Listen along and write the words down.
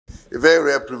a very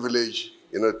rare privilege,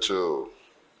 to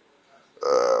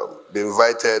be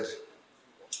invited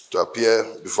to appear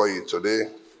before you today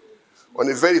on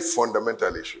a very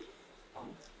fundamental issue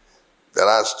that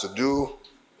has to do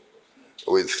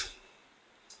with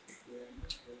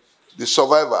the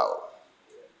survival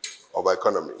of our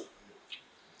economy.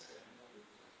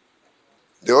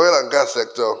 The oil and gas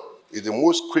sector is the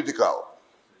most critical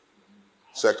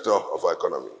sector of our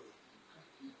economy.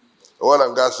 The oil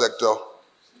and gas sector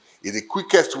is the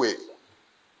quickest way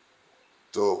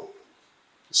to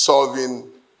solving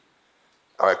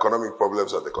our economic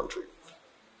problems of the country.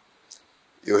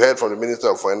 You heard from the Minister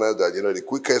of Finance that, the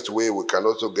quickest way we can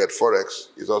also get Forex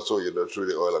is also, through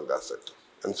the oil and gas sector.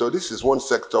 And so this is one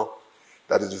sector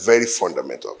that is very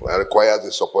fundamental and requires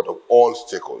the support of all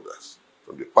stakeholders,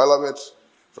 from the parliament,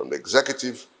 from the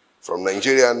executive, from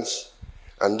Nigerians,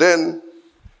 and then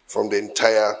from the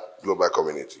entire global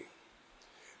community.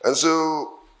 And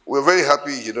so we're very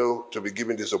happy, to be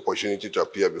given this opportunity to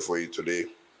appear before you today.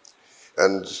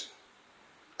 And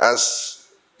as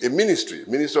a ministry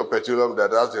of petroleum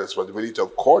that has the responsibility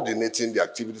of coordinating the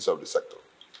activities of the sector,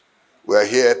 we are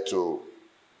here to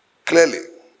clearly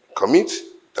commit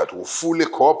that we'll fully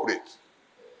cooperate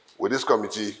with this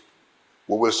committee.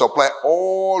 We will supply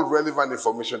all relevant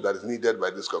information that is needed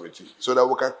by this committee so that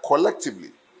we can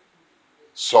collectively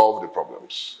solve the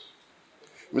problems.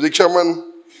 Mr.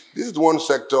 Chairman, this is one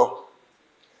sector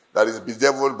that is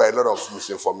bedeviled by a lot of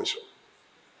misinformation.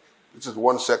 This is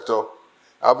one sector.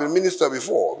 I've been minister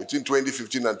before. Between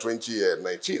 2015 and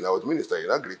 2019, I was minister in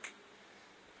Agric.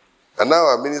 And now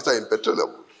I'm minister in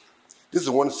petroleum. This is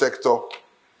one sector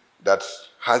that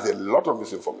has a lot of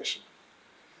misinformation.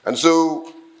 And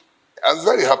so I'm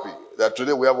very happy that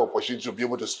today we have an opportunity to be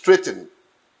able to straighten,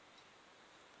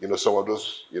 some of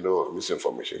those,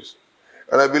 misinformations.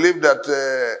 And I believe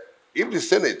that if the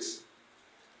Senate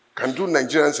can do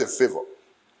Nigerians a favor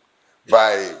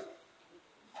by,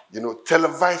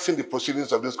 televising the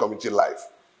proceedings of this committee live,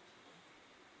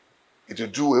 it will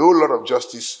do a whole lot of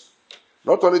justice,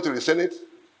 not only to the Senate,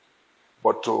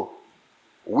 but to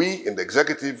we in the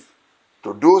executive,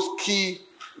 to those key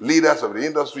leaders of the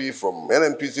industry, from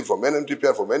NNPC, from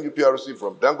NMTPR, from NUPRC,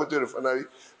 from Dangote Refinery,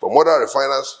 from other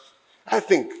refiners. I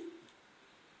think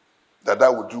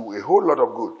that would do a whole lot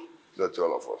of good to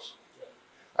all of us.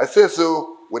 I say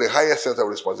so with a higher sense of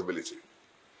responsibility.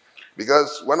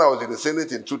 Because when I was in the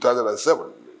Senate in 2007,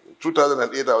 in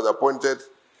 2008 I was appointed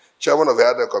chairman of the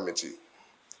other committee.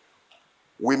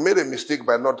 We made a mistake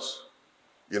by not,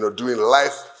 doing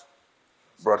live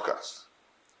broadcast.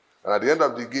 And at the end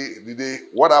of the day,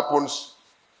 what happens,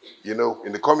 in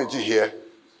the committee here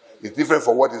is different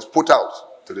from what is put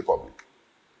out to the public.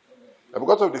 And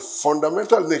because of the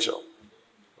fundamental nature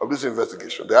of this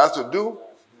investigation, that has to do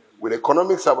with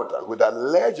economic sabotage, with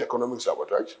alleged economic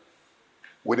sabotage,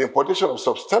 with the importation of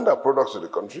substandard products to the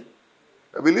country,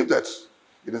 I believe that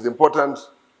it is important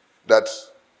that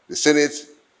the Senate,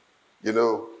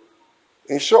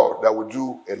 ensure that we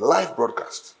do a live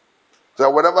broadcast. So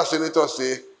that whatever senators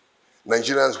say,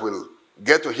 Nigerians will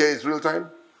get to hear it real time.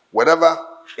 Whatever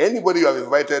anybody you have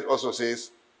invited also says,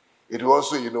 it will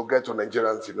also, get to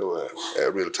Nigerians,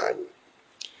 real time.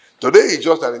 Today is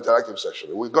just an interactive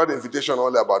session. We got the invitation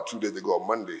only about 2 days ago on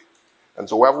Monday. And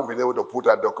so we haven't been able to put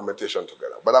our documentation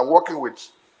together. But I'm working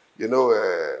with,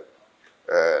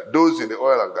 those in the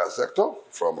oil and gas sector,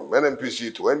 from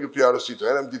NNPC to NUPRC to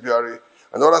NMDPRA,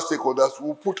 and other stakeholders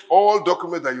who put all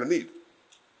documents that you need,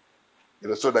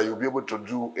 so that you'll be able to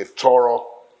do a thorough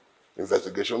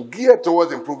investigation geared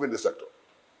towards improving the sector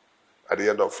at the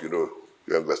end of,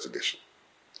 your investigation.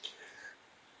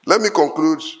 Let me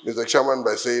conclude, Mr. Chairman,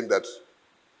 by saying that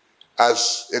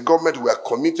as a government, we are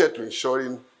committed to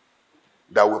ensuring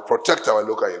that we protect our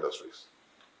local industries.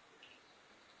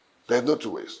 There's no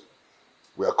two ways.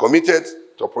 We are committed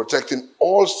to protecting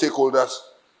all stakeholders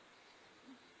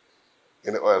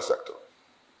in the oil sector.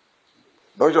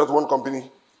 Not just one company,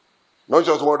 not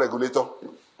just one regulator,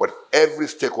 but every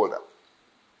stakeholder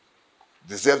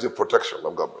deserves the protection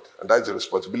of government, and that is the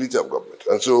responsibility of government.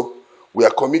 And so we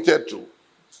are committed to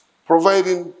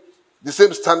providing the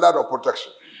same standard of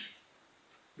protection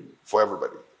for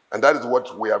everybody. And that is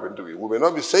what we have been doing. We may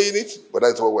not be saying it, but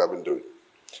that's what we have been doing.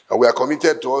 And we are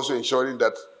committed to also ensuring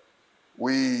that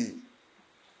we,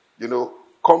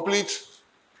 complete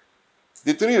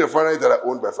the 3 refineries that are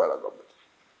owned by federal government.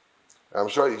 I'm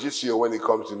sure EGCO, when it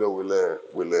comes,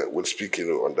 will speak,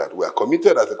 on that. We are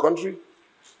committed as a country,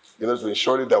 to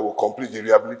ensuring that we'll complete the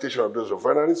rehabilitation of those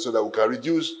refineries so that we can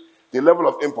reduce the level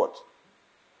of import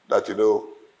that,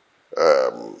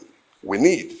 we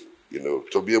need,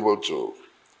 to be able to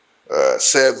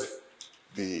serve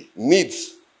the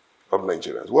needs of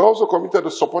Nigerians. We're also committed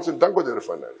to supporting Dangote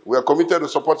Refinery. We are committed to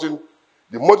supporting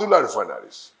the modular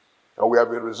refineries. And we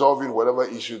have been resolving whatever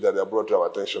issues that are brought to our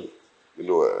attention,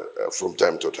 from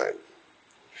time to time.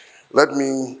 Let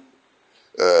me,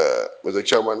 Mr.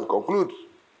 Chairman, conclude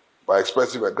by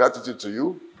expressing my gratitude to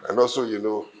you and also,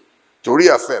 to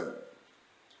reaffirm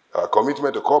our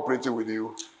commitment to cooperating with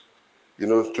you,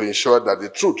 to ensure that the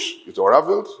truth is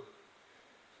unraveled,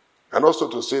 and also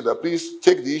to say that please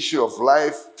take the issue of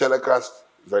live telecast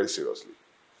very seriously.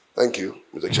 Thank you,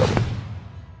 Mr. Chairman.